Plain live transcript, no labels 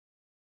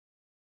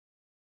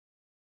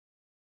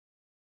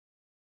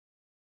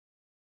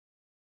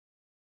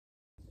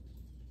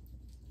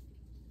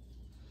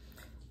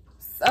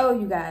So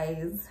you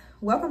guys,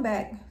 welcome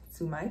back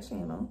to my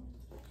channel.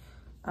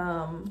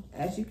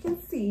 As you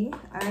can see,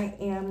 I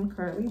am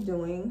currently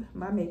doing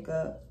my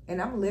makeup,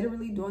 and I'm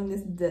literally doing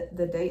this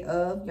the day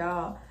of.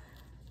 Y'all,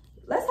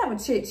 let's have a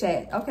chit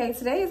chat. Okay,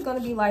 today is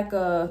gonna be like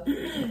a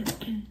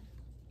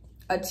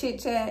chit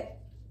chat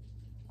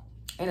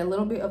and a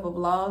little bit of a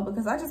vlog,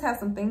 because I just have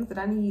some things that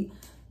I need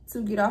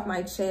to get off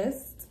my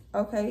chest.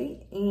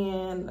 Okay,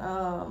 and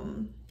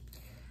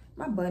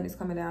my bun is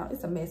coming out.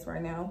 It's a mess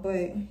right now,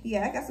 but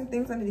yeah, I got some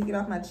things I need to get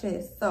off my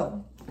chest.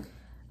 So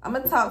I'm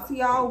gonna talk to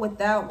y'all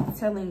without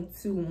telling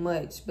too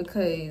much,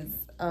 because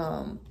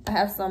I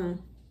have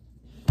some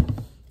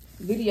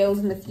videos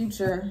in the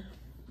future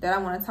that I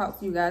want to talk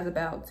to you guys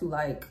about to,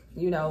 like,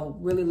 you know,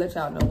 really let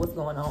y'all know what's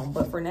going on.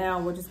 But for now,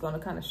 we're just gonna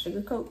kind of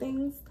sugarcoat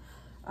things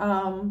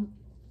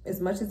as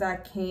much as I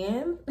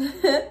can.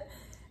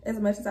 As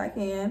much as I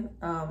can.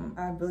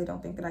 I really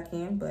don't think that I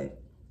can, but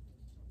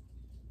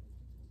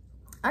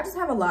I just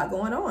have a lot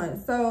going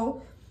on.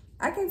 So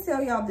I can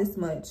tell y'all this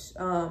much.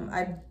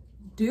 I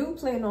do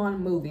plan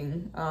on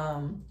moving.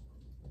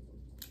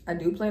 I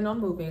do plan on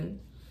moving.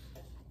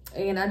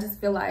 And I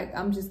just feel like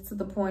I'm just to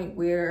the point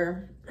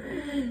where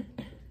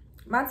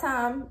my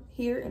time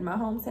here in my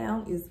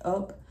hometown is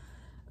up.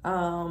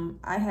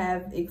 I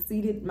have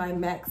exceeded my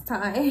max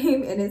time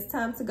and it's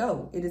time to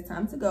go. It is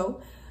time to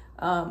go.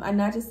 And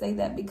I just say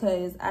that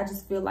because I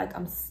just feel like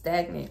I'm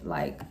stagnant.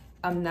 Like,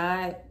 I'm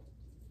not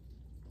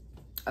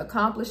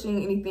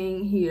accomplishing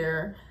anything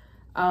here.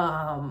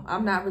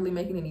 I'm not really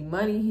making any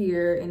money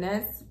here, and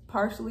that's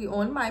partially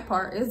on my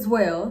part as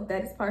well.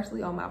 That is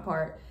partially on my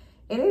part,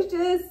 and it's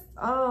just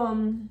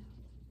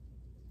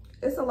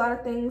it's a lot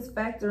of things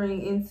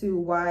factoring into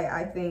why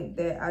I think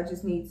that I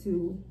just need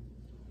to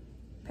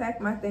pack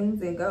my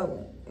things and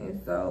go.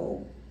 And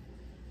so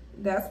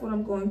that's what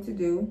I'm going to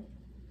do.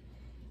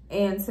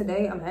 And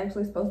today I'm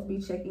actually supposed to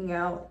be checking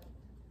out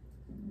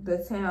the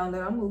town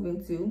that I'm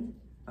moving to.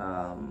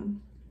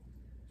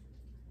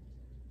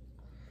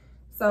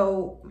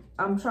 So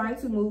I'm trying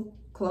to move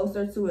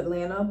closer to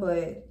Atlanta,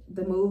 but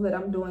the move that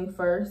I'm doing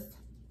first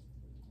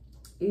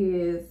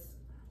is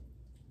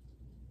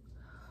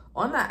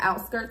on the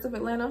outskirts of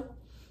Atlanta.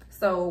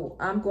 So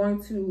I'm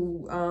going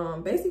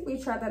to basically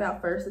try that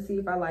out first to see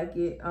if I like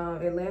it.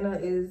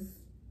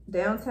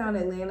 Downtown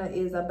Atlanta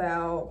is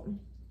about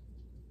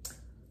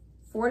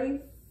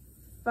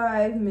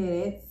 45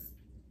 minutes.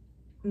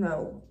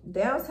 No,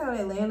 downtown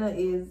Atlanta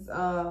is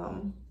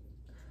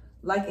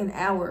like an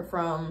hour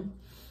from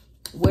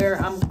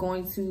where I'm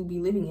going to be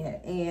living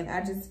at. And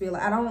I just feel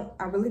like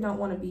I really don't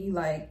want to be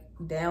like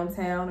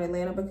downtown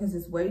Atlanta, because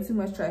it's way too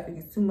much traffic.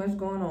 It's too much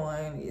going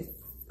on. It's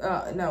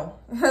no.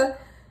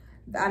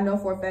 I know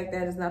for a fact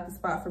that is not the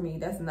spot for me.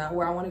 That's not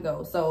where I want to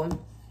go. So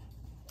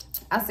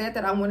I said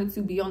that I wanted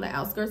to be on the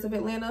outskirts of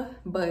Atlanta,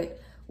 but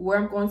where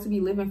I'm going to be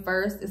living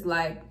first is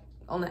like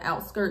on the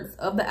outskirts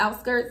of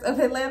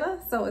Atlanta.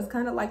 So it's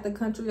kind of like the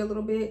country a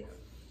little bit.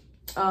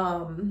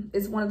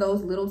 It's one of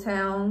those little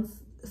towns.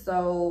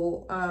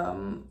 So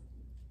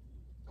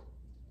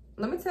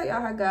let me tell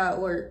y'all how God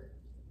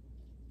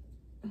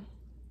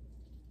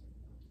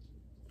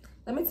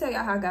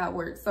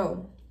works.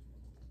 So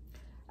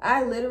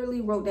I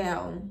literally wrote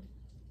down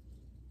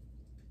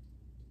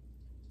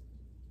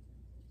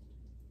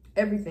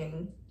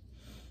everything.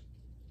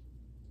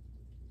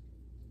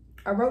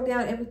 I wrote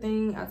down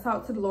everything. I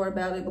talked to the Lord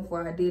about it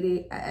before I did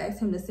it. I asked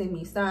him to send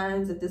me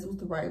signs that this was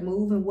the right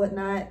move and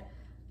whatnot.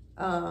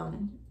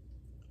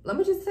 Let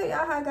me just tell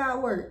y'all how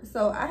God worked.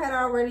 So I had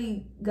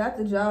already got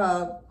the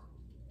job.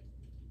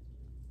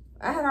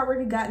 I had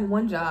already gotten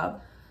one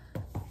job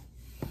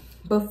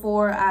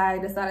before I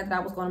decided that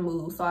I was going to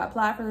move. So I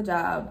applied for the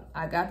job.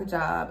 I got the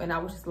job, and I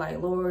was just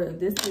like, Lord, if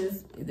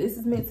this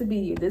is meant to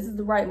be, if this is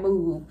the right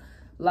move,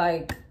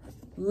 like,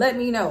 let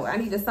me know. I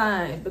need a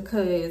sign,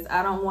 because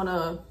I don't want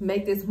to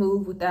make this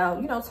move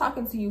without, you know,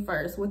 talking to you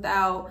first,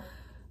 without,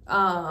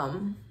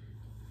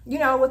 you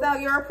know,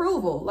 without your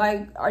approval.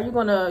 Like, are you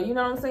gonna, you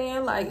know what I'm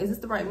saying? Like, is this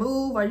the right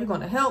move? Are you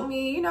gonna help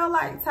me? You know,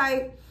 like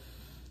type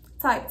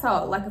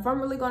talk. Like, if I'm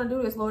really gonna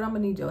do this, Lord, I'm gonna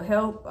need your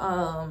help.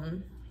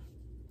 I'm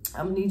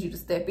gonna need you to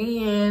step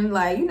in.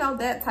 Like, you know,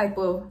 that type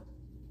of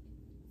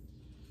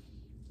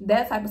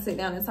sit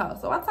down and talk.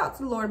 So I talked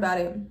to the Lord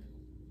about it.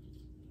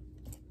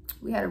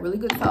 We had a really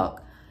good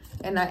talk,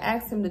 and I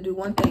asked him to do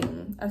one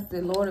thing. I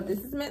said, Lord, if this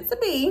is meant to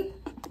be,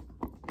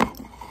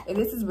 if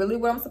this is really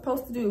what I'm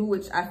supposed to do,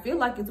 which I feel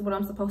like it's what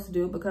I'm supposed to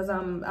do, because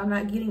I'm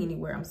not getting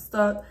anywhere. I'm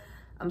stuck.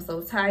 I'm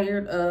so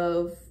tired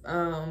of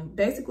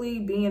basically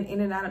being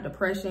in and out of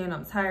depression.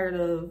 I'm tired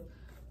of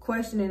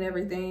questioning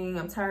everything.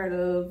 I'm tired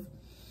of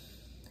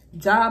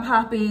job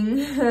hopping.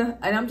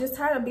 And I'm just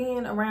tired of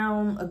being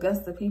around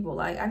Augusta people.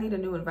 Like, I need a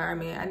new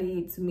environment. I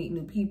need to meet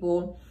new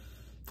people.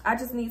 I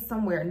just need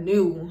somewhere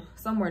new.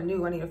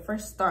 I need a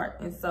fresh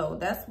start. And so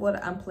that's what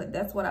I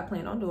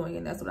plan on doing,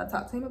 and that's what I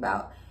talked to him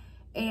about.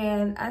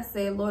 And I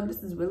said, Lord,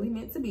 this is really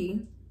meant to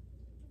be.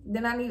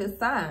 Then I need a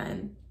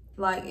sign.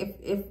 Like,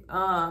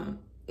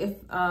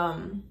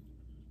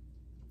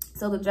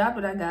 so the job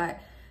that I got,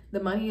 The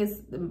money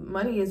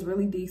is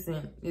really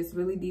decent. It's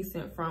really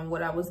decent from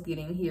what I was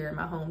getting here in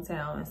my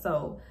hometown. And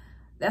so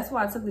that's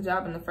why I took the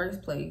job in the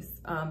first place,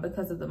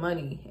 because of the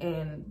money,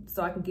 and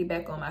so I can get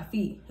back on my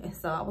feet. And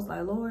so I was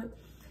like, Lord,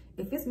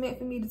 if it's meant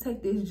for me to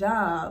take this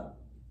job,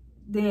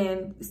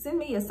 then send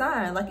me a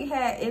sign. Like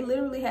it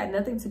literally had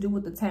nothing to do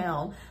with the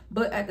town,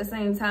 but at the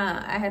same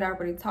time, I had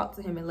already talked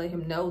to him and let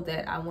him know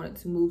that I wanted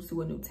to move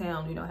to a new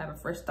town, you know, have a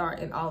fresh start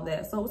and all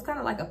that. So it was kind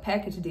of like a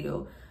package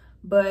deal.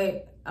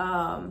 But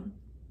I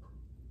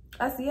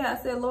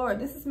said, Lord,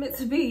 this is meant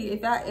to be.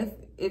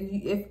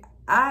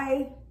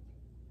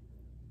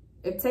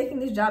 If taking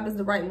this job is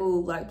the right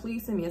move, like,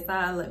 please send me a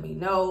sign, let me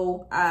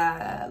know.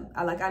 I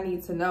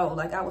need to know.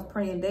 Like, I was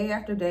praying day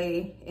after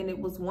day, and it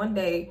was one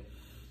day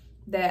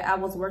that I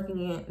was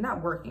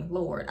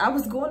I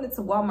was going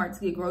into Walmart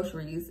to get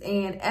groceries,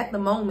 and at the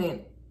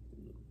moment,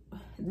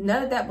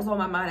 none of that was on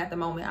my mind at the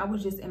moment. I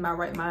was just in my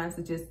right mind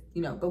to just,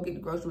 you know, go get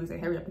the groceries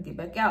and hurry up and get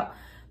back out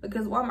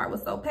because Walmart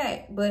was so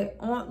packed. But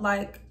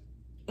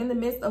in the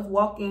midst of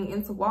walking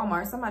into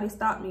Walmart, somebody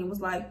stopped me and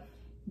was like,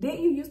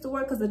 didn't you used to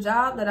work? Because the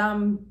job that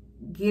I'm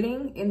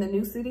getting in the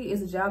new city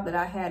is a job that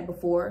I had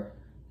before.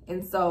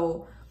 And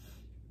so,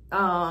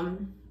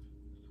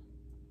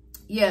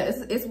 yeah,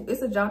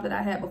 it's a job that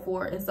I had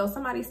before. And so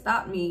somebody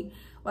stopped me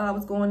while I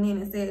was going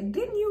in and said,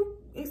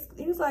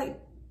 he was like,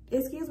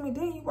 excuse me,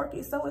 didn't you work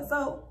at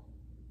so-and-so?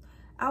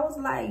 I was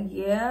like,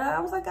 yeah. I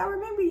was like, I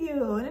remember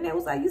you. And then it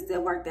was like, you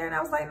still work there? And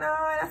I was like,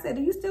 nah. And I said,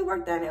 do you still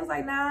work there? And it was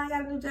like, nah, I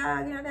got a new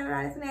job, you know,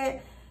 this and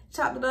that.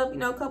 Chopped it up, you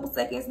know, a couple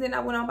seconds. And then I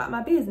went on about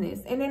my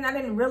business. And then I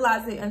didn't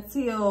realize it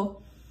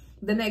until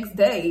the next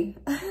day.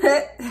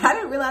 I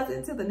didn't realize it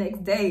until the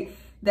next day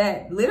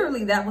that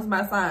literally that was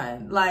my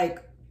sign.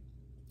 Like,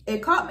 it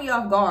caught me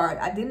off guard.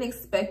 I didn't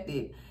expect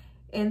it.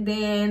 And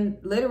then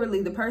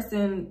literally the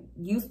person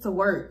used to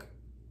work.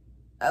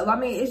 I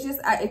mean, it's just,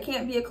 it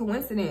can't be a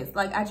coincidence.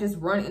 Like, I just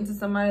run into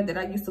somebody that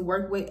I used to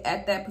work with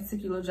at that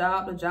particular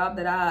job, the job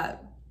that I'm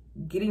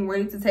getting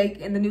ready to take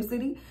in the new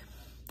city.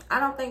 I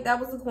don't think that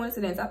was a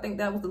coincidence. I think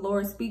that was the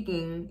Lord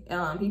speaking.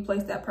 He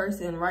placed that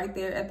person right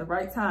there at the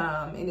right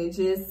time. And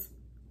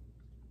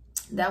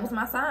that was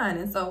my sign.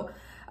 And so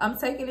I'm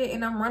taking it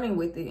and I'm running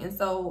with it. And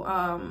so,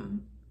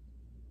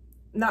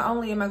 not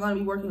only am I going to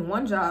be working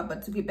one job,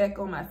 but to get back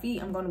on my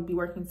feet, I'm going to be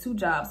working 2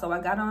 jobs. So I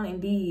got on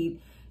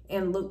Indeed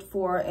and looked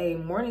for a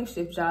morning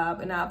shift job,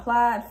 and I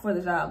applied for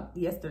the job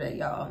yesterday,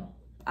 y'all.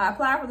 I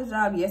applied for the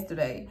job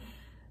yesterday.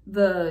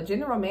 The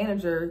general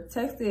manager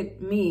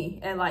texted me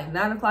at like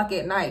 9 o'clock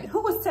at night.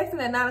 Who was texting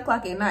at 9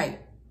 o'clock at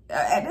night?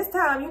 At this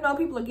time, you know,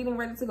 people are getting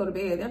ready to go to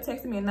bed. They're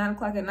texting me at 9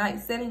 o'clock at night,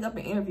 setting up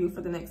an interview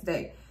for the next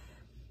day.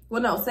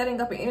 Well, no, setting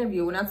up an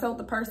interview. When I told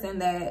the person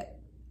that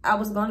I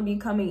was going to be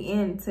coming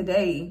in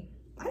today,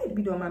 I need to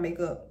be doing my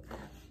makeup.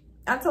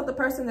 I told the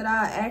person that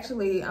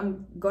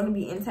I'm going to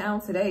be in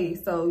town today.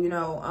 So, you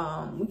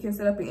know, we can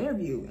set up an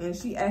interview. And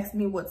she asked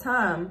me what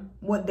time,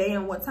 what day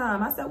and what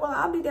time. I said, well,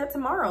 I'll be there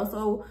tomorrow.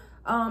 So,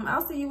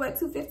 I'll see you at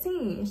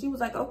 2:15. And she was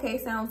like, okay,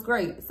 sounds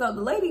great. So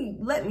the lady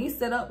let me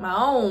set up my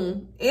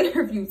own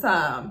interview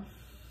time.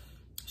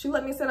 She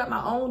let me set up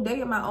my own day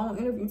and my own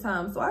interview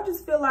time. So I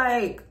just feel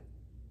like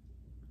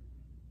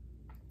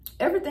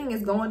everything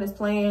is going as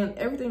planned.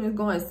 Everything is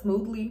going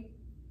smoothly.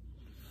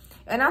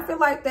 And I feel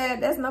like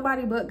that's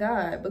nobody but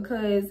God,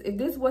 because if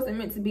this wasn't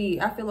meant to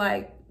be, I feel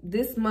like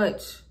this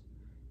much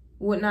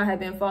would not have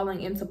been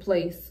falling into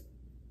place.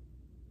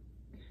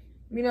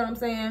 You know what I'm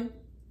saying?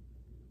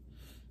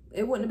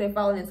 It wouldn't have been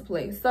falling into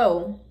place.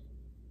 So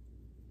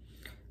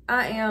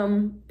I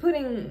am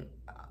putting,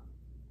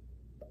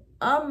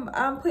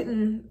 I'm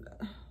putting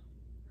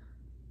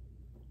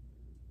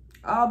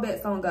all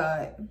bets on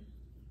God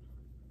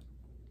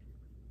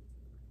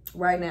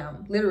right now,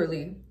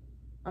 literally.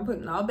 I'm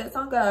putting all bets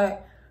on God,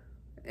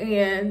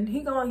 and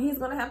he's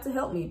gonna have to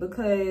help me,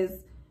 because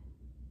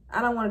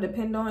I don't want to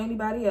depend on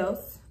anybody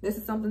else. This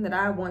is something that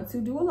I want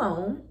to do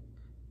alone.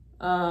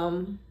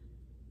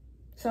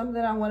 Something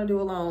that I want to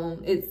do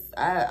alone.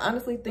 I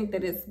honestly think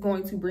that it's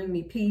going to bring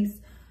me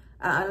peace.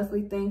 I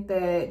honestly think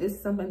that this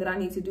is something that I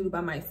need to do by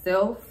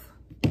myself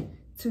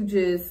to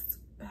just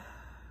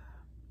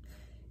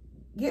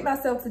get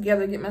myself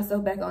together, get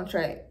myself back on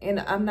track.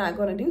 And I'm not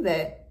going to do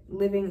that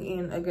living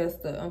in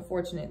Augusta,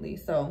 unfortunately.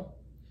 So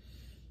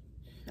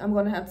I'm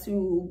gonna have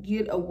to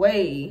get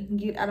away,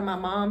 get out of my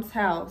mom's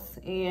house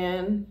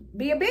and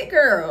be a big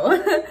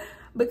girl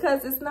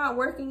because it's not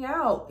working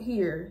out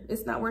here.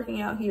 It's not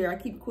working out here. I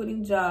keep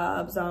quitting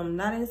jobs. I'm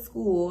not in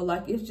school.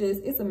 Like,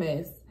 it's a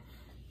mess.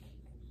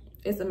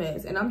 It's a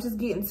mess. And I'm just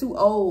getting too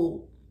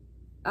old.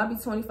 I'll be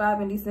 25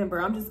 in December.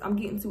 I'm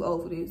getting too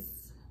old for this,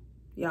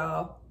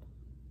 y'all.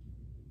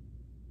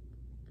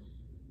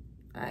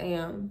 I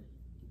am.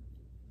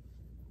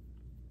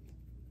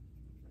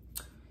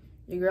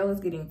 Your girl is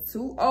getting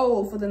too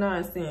old for the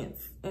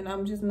nonsense, and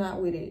I'm just not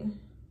with it.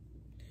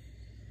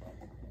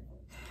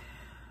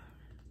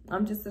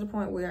 I'm just to the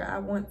point where I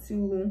want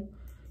to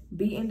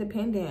be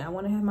independent. I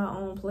want to have my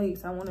own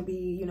place. I want to be,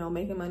 you know,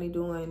 making money,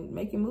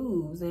 making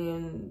moves,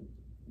 and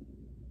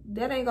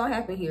that ain't gonna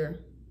happen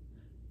here.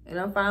 And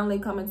I'm finally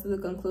coming to the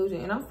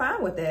conclusion, and I'm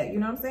fine with that. You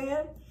know what I'm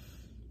saying?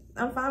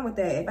 I'm fine with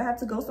that. If I have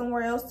to go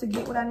somewhere else to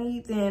get what I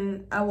need,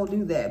 then I will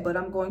do that. But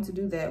I'm going to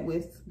do that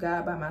with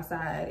God by my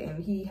side,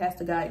 and he has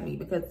to guide me,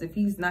 because if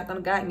he's not going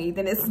to guide me,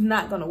 then it's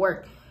not going to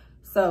work.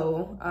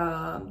 So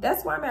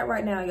that's where I'm at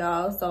right now,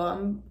 y'all. So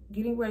I'm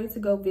getting ready to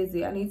go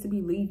visit. I need to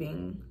be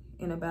leaving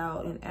in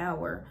about an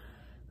hour.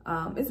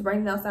 It's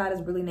raining outside.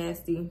 It's really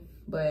nasty,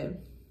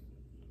 but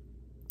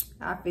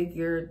I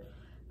figured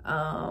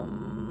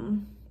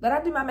that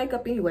I do my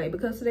makeup anyway,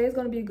 because today is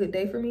going to be a good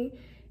day for me.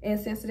 And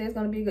since today's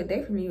going to be a good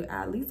day for me,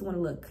 I at least want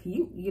to look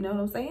cute. You know what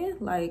I'm saying?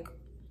 Like,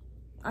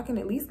 I can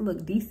at least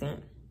look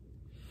decent.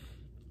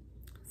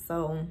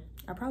 So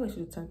I probably should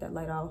have turned that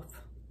light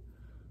off.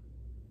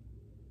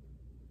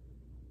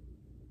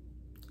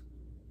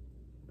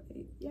 But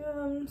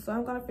yeah, so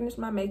I'm going to finish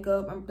my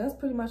makeup. That's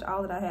pretty much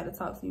all that I had to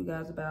talk to you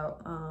guys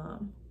about.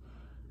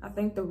 I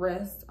think the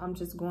rest, I'm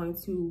just going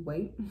to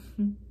wait.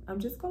 I'm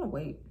just going to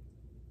wait.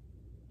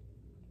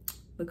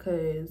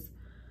 Because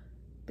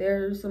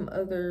there's some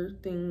other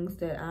things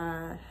that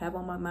I have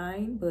on my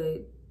mind,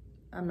 but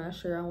I'm not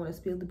sure I want to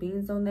spill the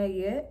beans on that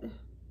yet.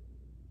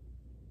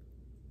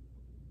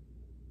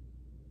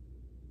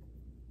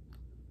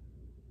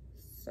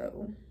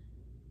 So,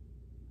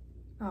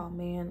 oh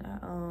man,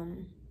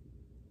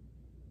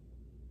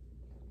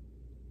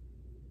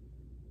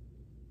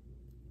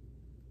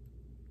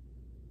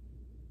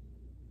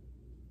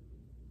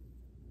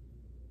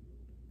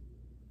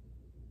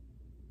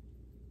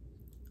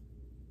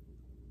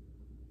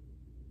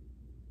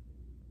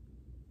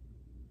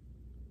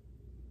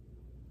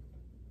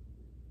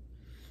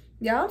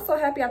 y'all, I'm so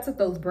happy I took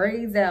those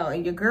braids out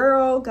and your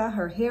girl got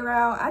her hair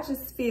out. I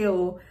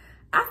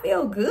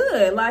feel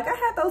good. Like, I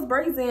had those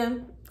braids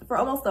in for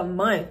almost a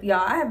month,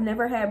 y'all. I have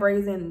never had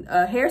braids in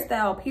a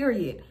hairstyle,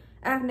 period.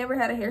 I've never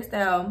had a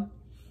hairstyle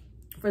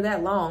for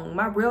that long.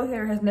 My real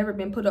hair has never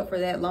been put up for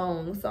that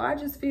long. So I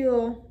just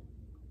feel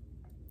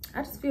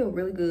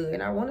really good.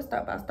 And I want to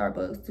stop by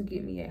Starbucks to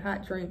get me a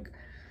hot drink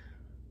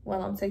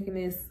while I'm taking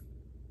this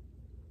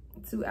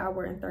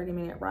 2-hour and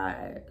 30-minute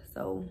ride.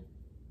 So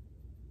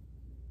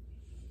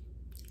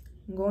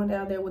I'm going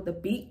down there with a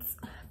beat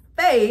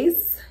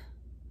face.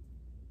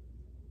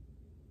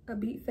 A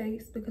beat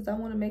face, because I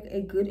want to make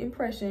a good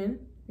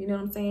impression. You know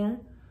what I'm saying?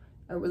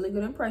 A really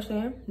good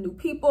impression. New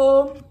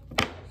people,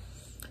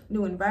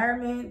 new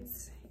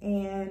environments,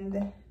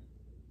 and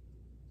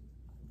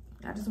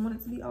I just want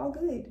it to be all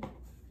good.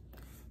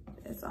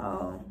 That's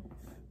all.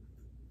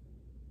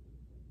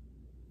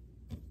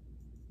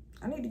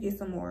 I need to get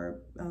some more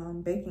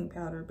baking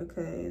powder,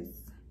 because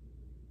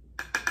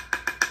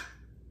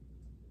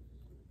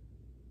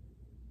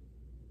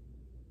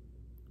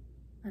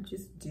I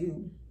just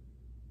do.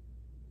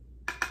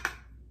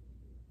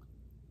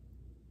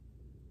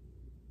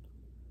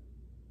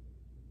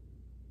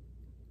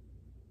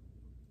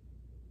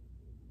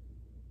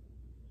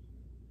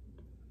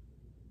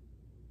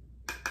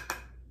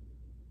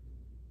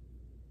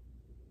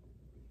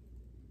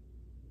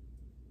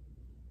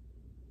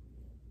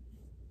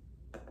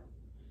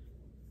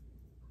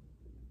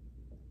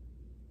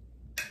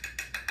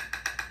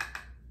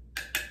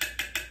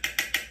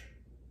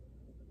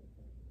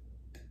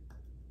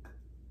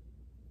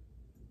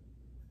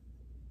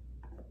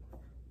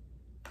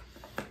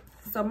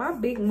 So my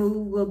big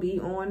move will be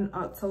on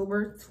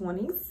October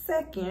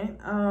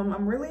 22nd.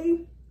 I'm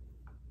really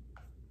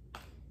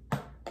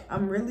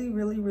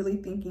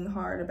thinking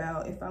hard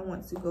about if I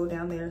want to go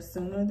down there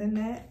sooner than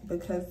that,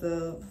 because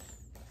of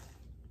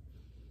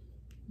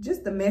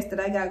just the mess that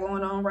I got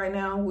going on right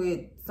now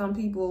with some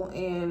people.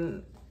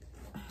 And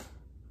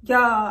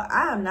y'all,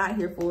 I am not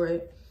here for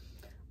it.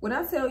 When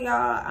I tell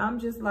y'all, I'm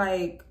just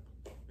like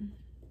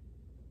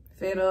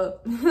fed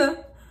up.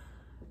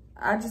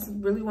 I just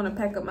really want to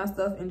pack up my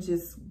stuff and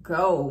just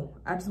go.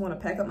 I just want to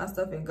pack up my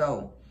stuff and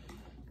go.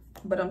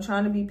 But I'm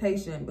trying to be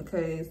patient,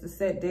 because the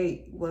set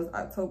date was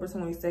October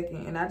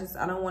 22nd. And I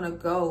don't want to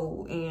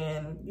go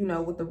and, you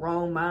know, with the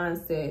wrong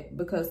mindset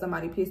because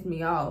somebody pissed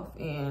me off.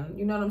 And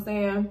you know what I'm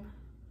saying?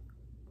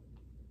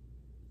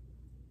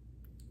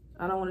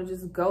 I don't want to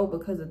just go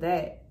because of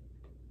that.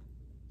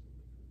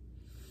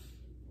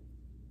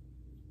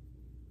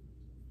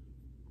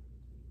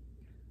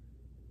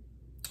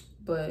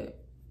 But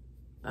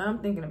I'm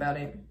thinking about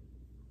it.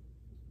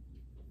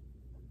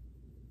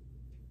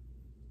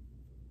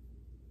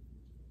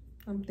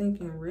 I'm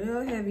thinking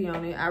real heavy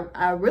on it.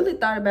 I really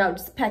thought about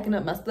just packing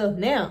up my stuff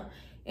now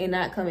and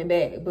not coming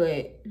back.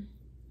 But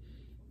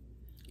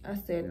I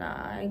said, nah,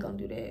 I ain't gonna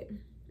do that.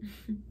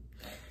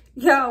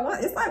 Y'all,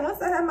 it's like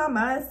once I have my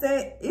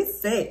mindset, it's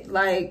set.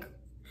 Like,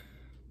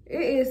 it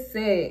is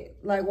set.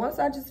 Like, once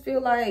I just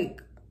feel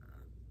like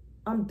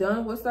I'm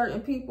done with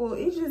certain people,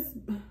 it just...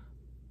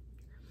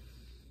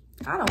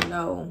 I don't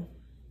know.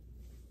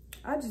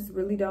 I just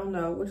really don't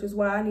know, which is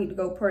why I need to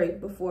go pray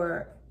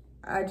before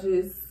I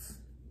just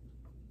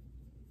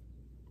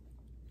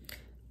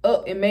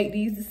up and make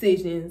these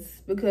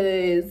decisions,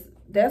 because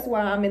that's why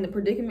I'm in the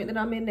predicament that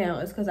I'm in now.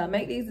 It's because I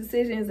make these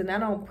decisions and I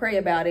don't pray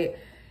about it.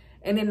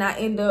 and then I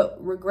end up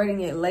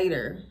regretting it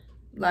later.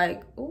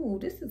 Like, oh,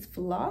 this is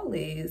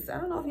flawless. I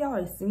don't know if y'all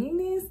are seeing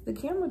this. The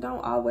camera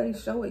don't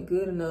always show it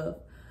good enough,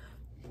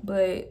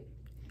 but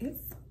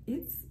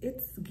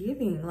it's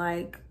giving,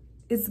 like,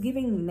 it's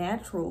giving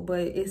natural,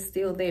 but it's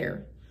still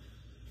there.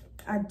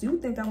 I do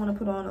think I want to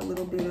put on a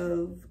little bit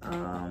of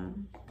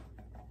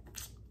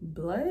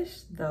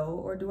blush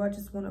though, or do I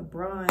just want to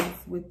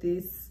bronze with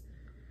this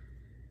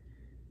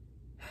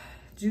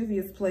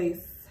Juvia's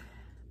Place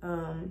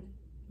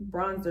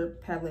bronzer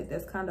palette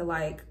that's kind of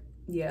like,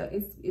 yeah,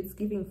 it's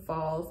giving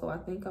fall, so I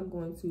think I'm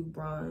going to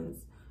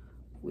bronze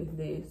with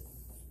this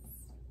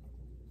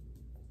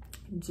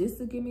just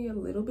to give me a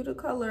little bit of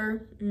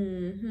color.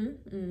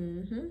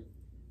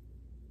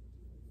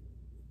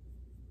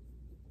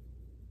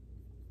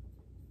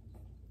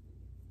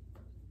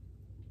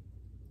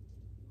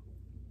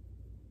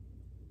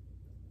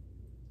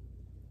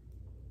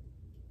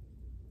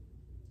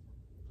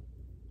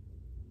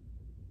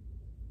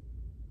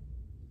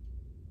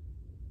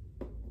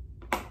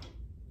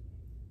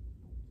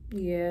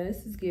 Yeah,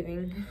 this is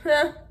giving.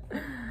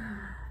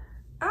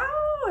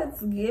 Oh,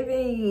 it's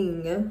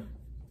giving.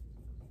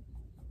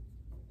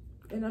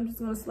 And I'm just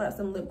gonna slap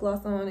some lip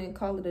gloss on and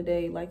call it a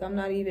day. Like, I'm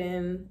not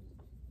even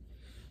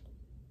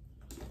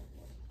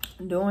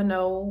doing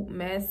no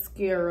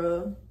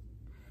mascara.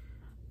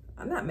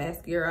 I'm not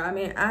mascara, I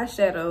mean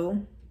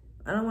eyeshadow.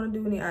 I don't want to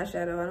do any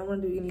eyeshadow. I don't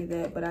want to do any of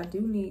that, but I do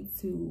need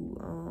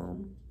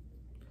to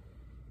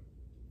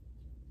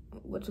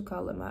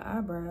my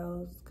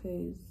eyebrows,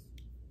 because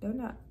they're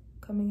not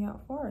coming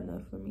out far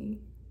enough for me.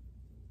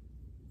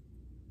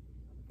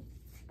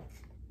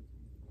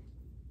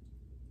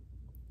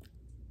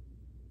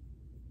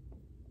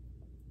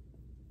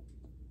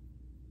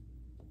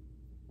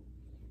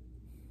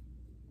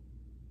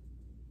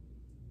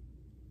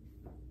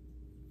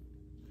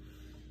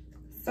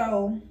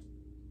 So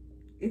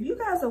if you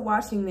guys are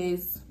watching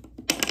this,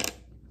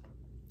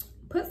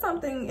 put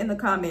something in the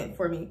comment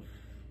for me.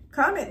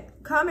 Comment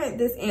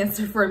this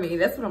answer for me.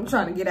 That's what I'm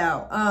trying to get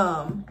out.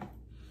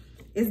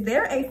 Is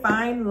there a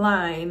fine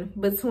line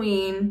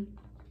between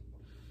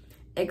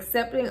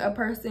accepting a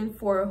person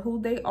for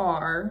who they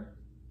are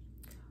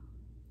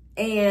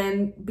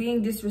and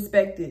being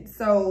disrespected?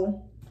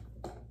 So,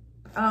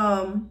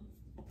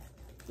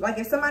 like,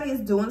 if somebody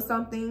is doing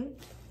something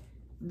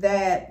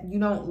that you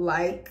don't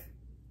like,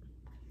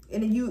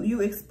 and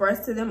you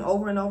express to them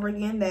over and over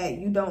again that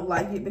you don't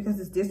like it because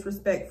it's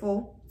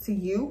disrespectful to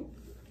you,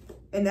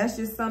 and that's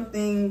just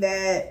something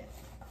that,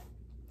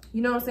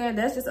 you know what I'm saying,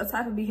 that's just a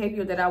type of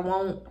behavior that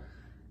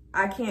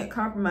I can't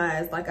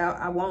compromise, like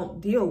I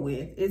won't deal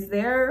with. Is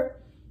there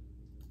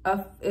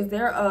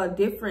a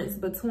difference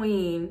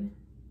between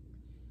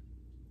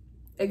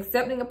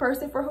accepting a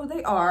person for who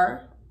they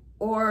are,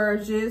 or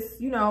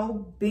just, you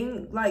know,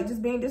 being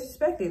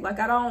disrespected? Like,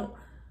 I don't,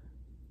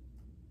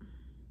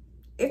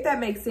 if that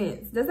makes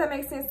sense. Does that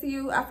make sense to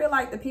you? I feel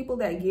like the people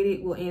that get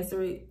it will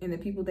answer it, and the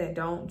people that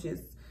don't,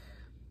 just,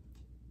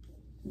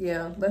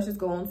 yeah, let's just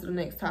go on to the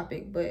next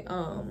topic. But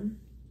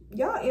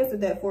y'all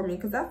answered that for me,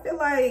 because I feel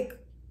like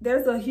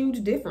there's a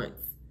huge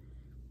difference.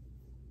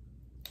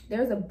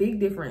 There's a big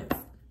difference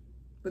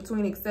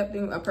between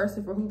accepting a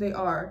person for who they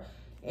are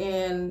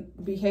and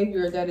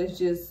behavior that is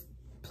just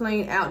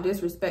plain out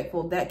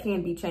disrespectful that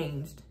can be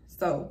changed.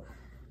 So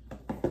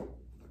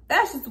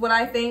that's just what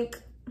I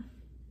think,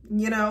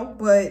 you know,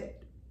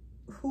 but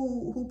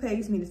who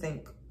pays me to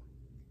think?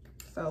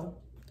 So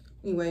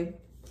anyway,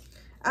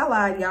 I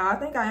lied, y'all. I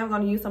think I am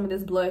going to use some of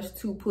this blush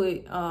to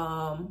put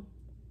on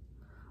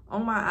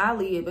my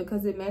eyelid,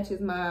 because it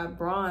matches my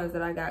bronze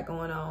that I got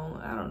going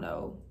on. I don't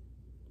know.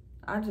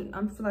 I feel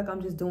like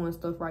I'm just doing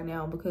stuff right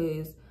now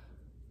because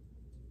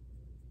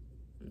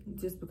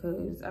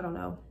I don't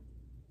know.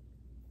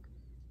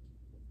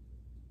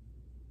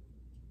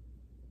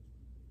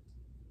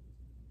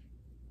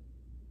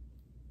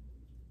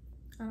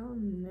 I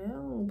don't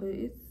know, but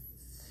it's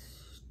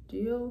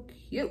still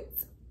cute.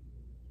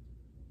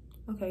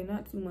 Okay,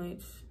 not too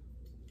much.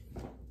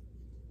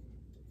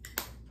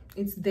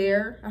 It's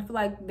there. I feel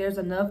like there's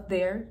enough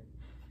there.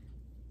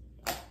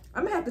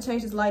 I'm gonna have to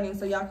change this lighting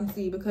so y'all can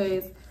see,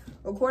 because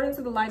according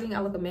to the lighting, I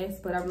look a mess,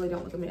 but I really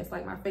don't look a mess.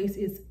 Like, my face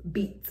is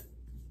beat.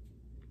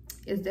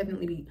 It's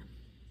definitely beat.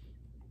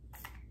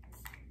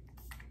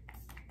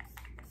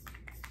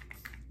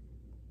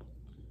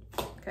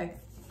 Okay,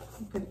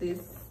 put this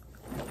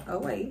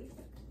away.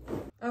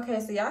 Okay,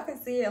 so y'all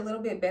can see it a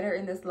little bit better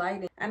in this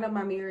lighting. I know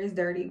my mirror is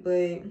dirty,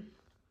 but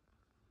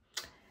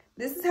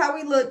this is how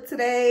we look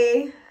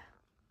today.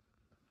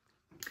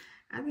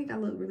 I think I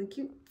look really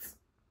cute.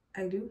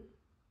 I do.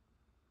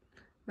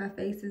 My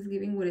face is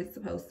giving what it's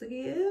supposed to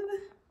give.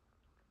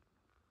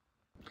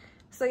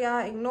 So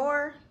y'all,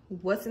 ignore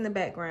what's in the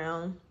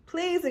background.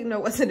 Please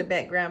ignore what's in the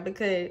background,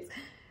 because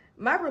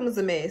my room is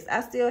a mess.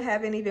 I still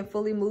haven't even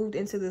fully moved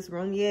into this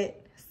room yet.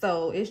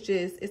 So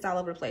it's all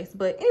over the place.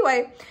 But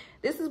anyway,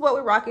 this is what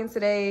we're rocking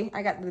today.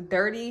 I got the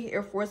dirty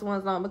Air Force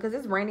Ones on because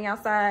it's raining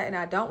outside, and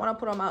I don't want to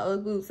put on my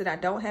Ugg boots, and I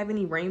don't have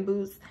any rain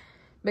boots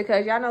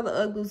because y'all know the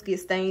Ugg boots get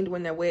stained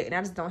when they're wet and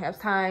I just don't have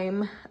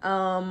time.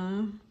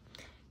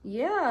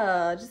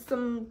 Yeah, just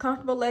some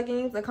comfortable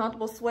leggings, a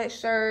comfortable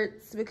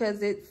sweatshirts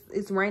because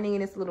it's raining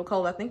and it's a little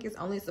cold. I think it's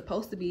only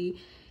supposed to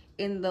be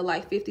in the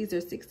like 50s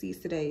or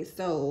 60s today.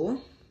 So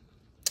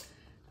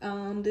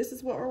this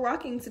is what we're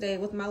rocking today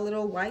with my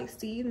little white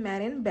Steve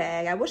Madden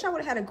bag. I wish I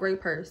would have had a gray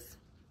purse.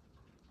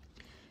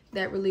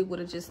 That really would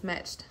have just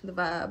matched the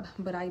vibe,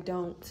 but I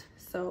don't.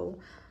 So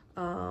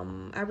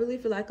I really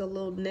feel like a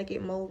little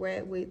naked mole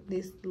rat with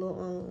this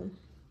little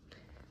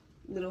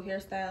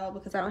hairstyle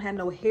because I don't have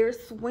no hair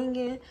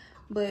swinging.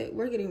 But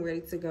we're getting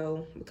ready to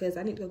go because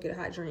I need to go get a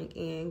hot drink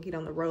and get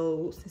on the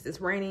road. Since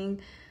it's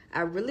raining,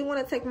 I really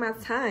want to take my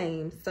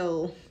time,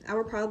 so I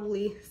will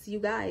probably see you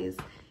guys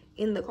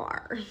in the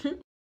car.